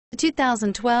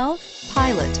2012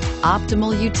 Pilot.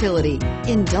 Optimal utility,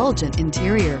 indulgent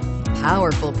interior,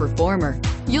 powerful performer.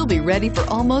 You'll be ready for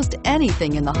almost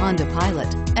anything in the Honda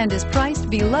Pilot and is priced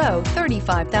below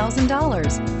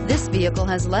 $35,000. This vehicle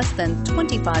has less than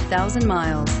 25,000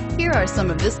 miles. Here are some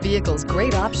of this vehicle's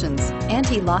great options: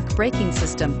 anti-lock braking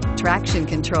system, traction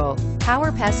control,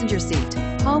 power passenger seat,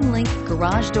 home link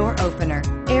garage door opener,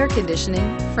 air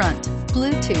conditioning, front,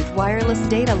 Bluetooth wireless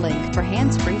data link for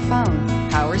hands-free phone,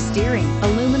 power steering,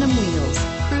 aluminum wheels,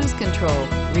 cruise control,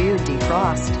 rear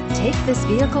defrost. Take this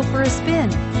vehicle for a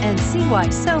spin and see why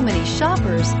so many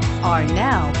shoppers are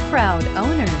now proud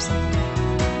owners.